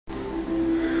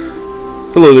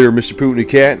Hello there, Mr. Putin the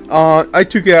Cat. I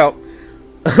took out,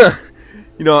 I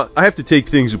have to take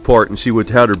things apart and see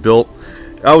how they're built.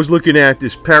 I was looking at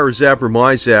this ParaZapper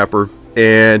MY Zapper,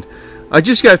 and I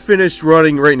just got finished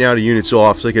running. Right now the unit's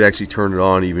off, so I could actually turn it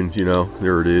on even,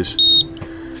 there it is.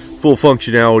 Full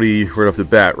functionality right off the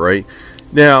bat, right?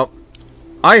 Now,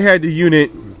 I had the unit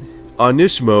on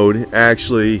this mode,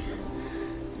 actually,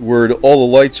 where all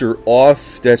the lights are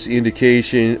off. That's the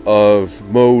indication of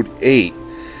mode 8.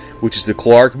 Which is the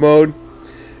Clark mode.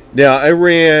 Now, I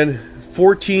ran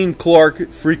 14 Clark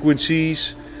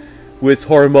frequencies with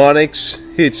harmonics.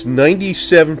 Hits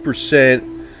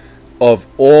 97% of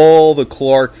all the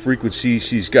Clark frequencies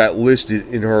she's got listed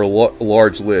in her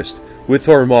large list with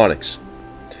harmonics.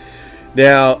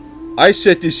 Now, I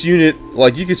set this unit,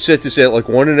 like you could set this at like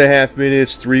 1.5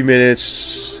 minutes, 3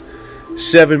 minutes,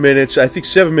 7 minutes. I think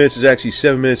 7 minutes is actually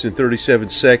 7 minutes and 37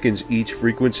 seconds each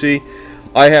frequency.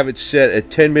 I have it set at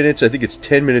 10 minutes. I think it's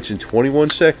 10 minutes and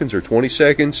 21 seconds or 20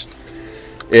 seconds.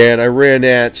 And I ran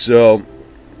that, so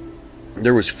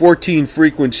there was 14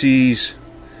 frequencies.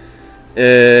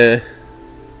 I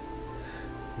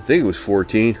think it was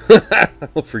 14. I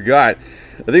forgot.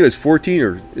 I think it was 14,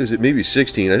 or is it maybe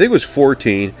 16? I think it was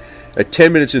 14 at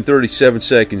 10 minutes and 37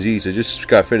 seconds each. I just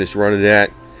got finished running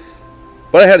that.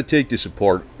 But I had to take this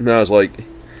apart. And I was like,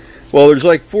 well, there's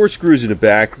like 4 screws in the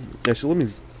back. I said, let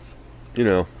me...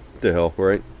 what the hell,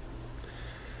 right?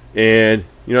 And,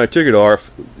 I took it off.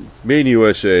 Made in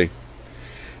USA.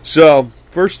 So,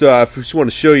 first off, I just want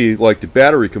to show you, like, the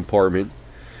battery compartment.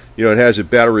 It has a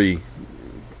battery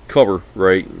cover,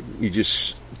 right? You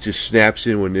just snaps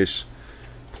in when this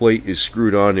plate is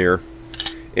screwed on there.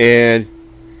 And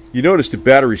you notice the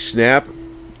battery snap,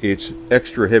 it's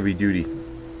extra heavy duty.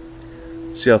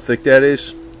 See how thick that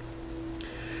is?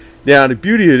 Now, the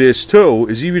beauty of this too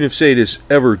is, even if, say, this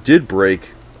ever did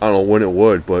break, I don't know when it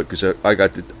would, but because I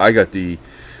got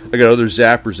other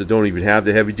zappers that don't even have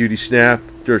the heavy duty snap,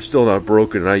 they're still not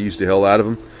broken, and I use the hell out of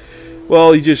them.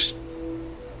 Well, you just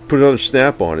put another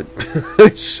snap on it.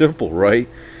 It's simple, right?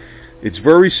 It's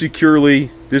very securely,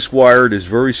 this wire is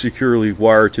very securely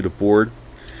wired to the board.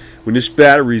 When this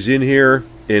battery's in here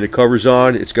and the cover's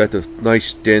on, it's got the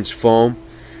nice dense foam.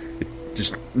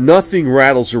 Just nothing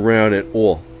rattles around at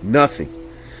all. Nothing.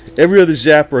 Every other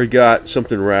zapper I got,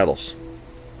 something rattles.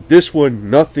 This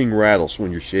one, nothing rattles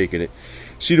when you're shaking it.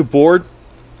 See the board?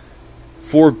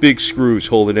 4 big screws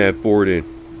holding that board in.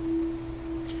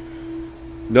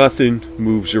 Nothing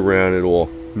moves around at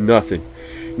all. Nothing.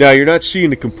 Now, you're not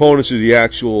seeing the components of the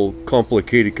actual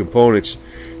complicated components.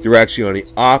 They're actually on the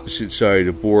opposite side of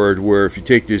the board, where if you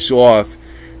take this off,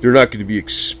 they're not going to be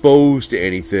exposed to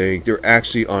anything. They're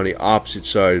actually on the opposite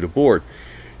side of the board.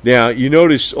 Now, you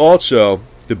notice also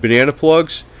the banana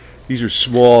plugs. These are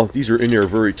small. These are in there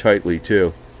very tightly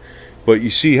too. But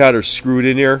you see how they're screwed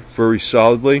in there very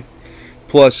solidly.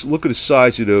 Plus, look at the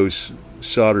size of those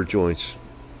solder joints.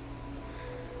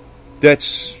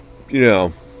 That's,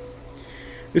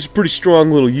 it's a pretty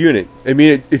strong little unit. I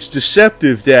mean, it's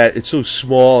deceptive that it's so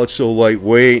small, it's so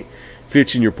lightweight,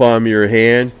 fits in your palm of your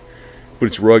hand, but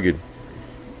it's rugged.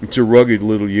 It's a rugged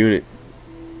little unit.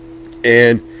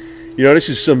 And this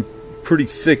is some pretty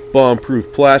thick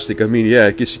bomb-proof plastic. I mean, yeah,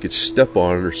 I guess you could step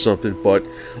on it or something, but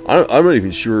I'm not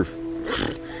even sure.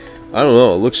 I don't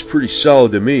know. It looks pretty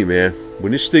solid to me, man.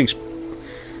 When this thing's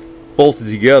bolted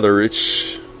together,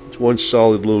 it's one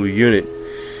solid little unit.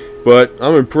 But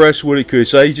I'm impressed with it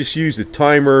because I just used the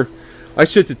timer. I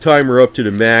set the timer up to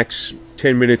the max,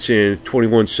 10 minutes and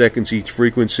 21 seconds each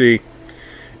frequency.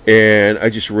 And I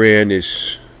just ran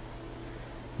this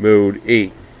mode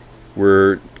 8.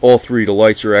 Where all 3 of the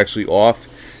lights are actually off.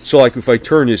 So like if I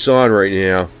turn this on right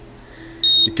now,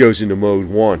 it goes into mode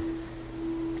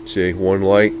 1. See, 1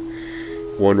 light,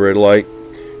 1 red light.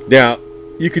 Now,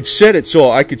 you could set it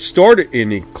so I could start it in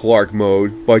the Clark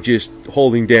mode by just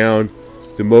holding down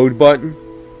the mode button.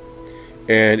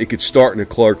 And it could start in the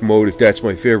Clark mode if that's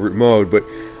my favorite mode. But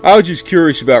I was just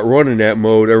curious about running that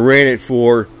mode. I ran it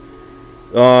for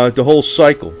the whole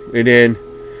cycle. And then,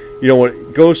 when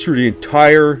it goes through the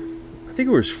entire... I think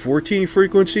it was 14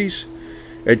 frequencies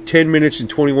at 10 minutes and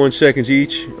 21 seconds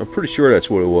each. I'm pretty sure that's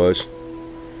what it was.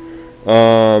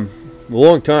 A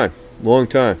long time.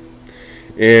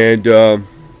 And I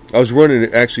was running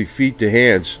it actually feet to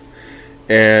hands.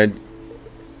 And,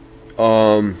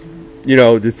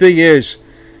 the thing is,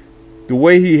 the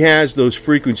way he has those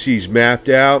frequencies mapped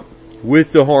out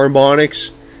with the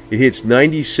harmonics, it hits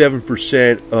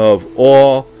 97% of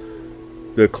all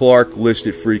the Clark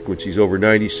listed frequencies, over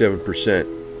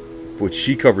 97%, which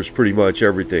she covers pretty much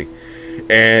everything.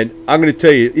 And I'm going to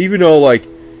tell you, even though like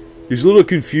there's a little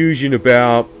confusion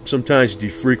about sometimes the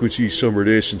frequencies, some are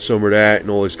this and some are that, and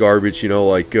all this garbage. You know,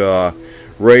 like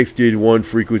Rafe did one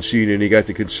frequency, and then he got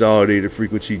the consolidated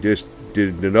frequency disc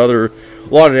did another. A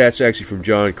lot of that's actually from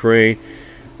John Crane,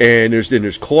 and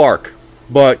there's Clark,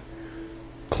 but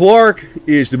Clark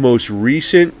is the most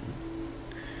recent.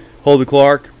 Hulda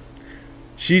Clark,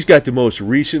 she's got the most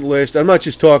recent list. I'm not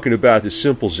just talking about the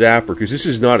simple zapper, because this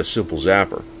is not a simple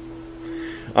zapper.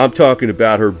 I'm talking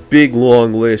about her big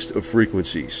long list of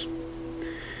frequencies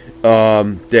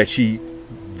that she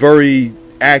very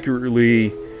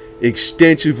accurately,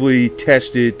 extensively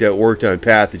tested that worked on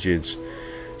pathogens.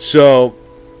 So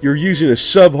you're using a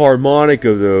subharmonic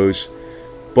of those,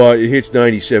 but it hits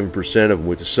 97% of them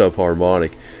with the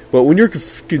subharmonic. But when you're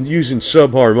using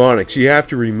subharmonics, you have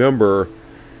to remember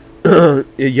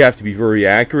you have to be very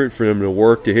accurate for them to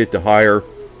work, to hit the higher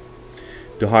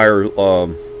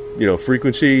you know,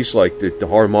 frequencies, like the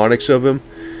harmonics of them.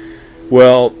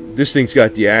 Well, this thing's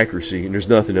got the accuracy, and there's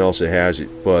nothing else that has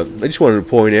it. But I just wanted to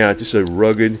point out, this is a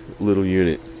rugged little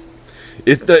unit.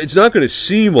 It's not going to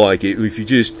seem like it if you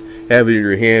just have it in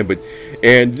your hand,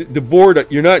 and the board,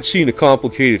 you're not seeing the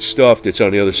complicated stuff that's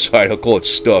on the other side. I'll call it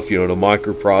stuff, you know, the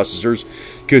microprocessors,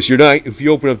 because you're not, if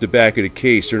you open up the back of the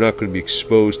case, they're not going to be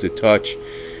exposed to touch.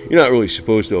 You're not really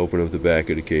supposed to open up the back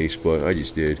of the case, but I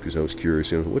just did because I was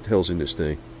curious. You know, what the hell's in this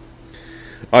thing?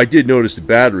 I did notice the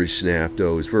battery snap,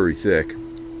 though, is very thick.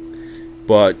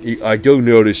 But I do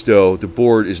notice, though, the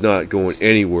board is not going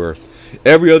anywhere.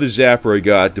 Every other zapper I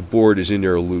got, the board is in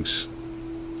there loose.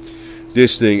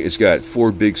 This thing, it's got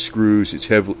 4 big screws.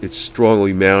 It's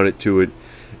strongly mounted to it.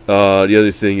 The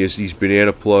other thing is these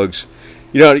banana plugs.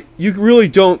 You know, you really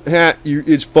don't have.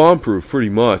 It's bomb-proof pretty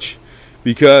much,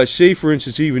 because say for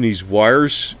instance, even these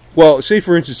wires. Well, say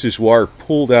for instance, this wire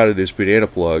pulled out of this banana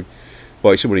plug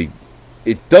by somebody.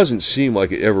 It doesn't seem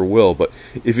like it ever will, but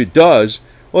if it does,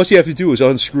 all you have to do is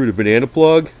unscrew the banana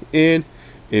plug in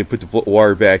and put the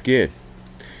wire back in.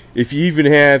 If you even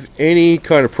have any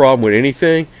kind of problem with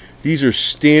anything, these are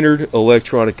standard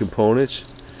electronic components.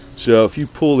 So if you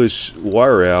pull this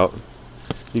wire out,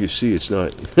 you can see it's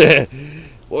not.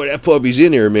 Boy, that puppy's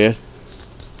in there, man.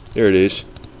 There it is.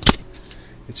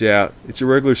 It's out. It's a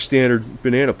regular standard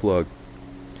banana plug.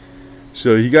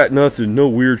 So you got nothing, no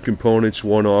weird components,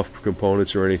 one-off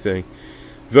components or anything.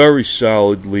 Very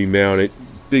solidly mounted.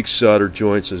 Big solder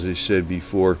joints, as I said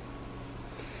before.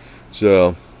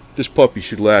 So this puppy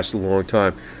should last a long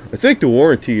time. I think the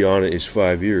warranty on it is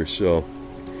 5 years, so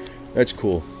that's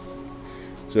cool.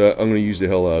 So I'm going to use the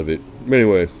hell out of it.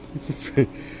 Anyway,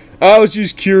 I was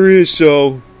just curious,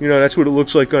 so, you know, that's what it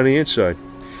looks like on the inside.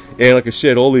 And like I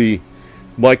said, all the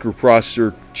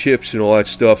microprocessor chips and all that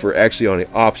stuff are actually on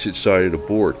the opposite side of the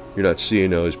board. You're not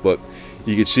seeing those, but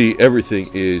you can see everything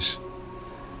is,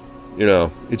 you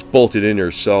know, it's bolted in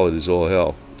there solid as all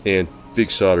hell. And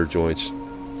big solder joints.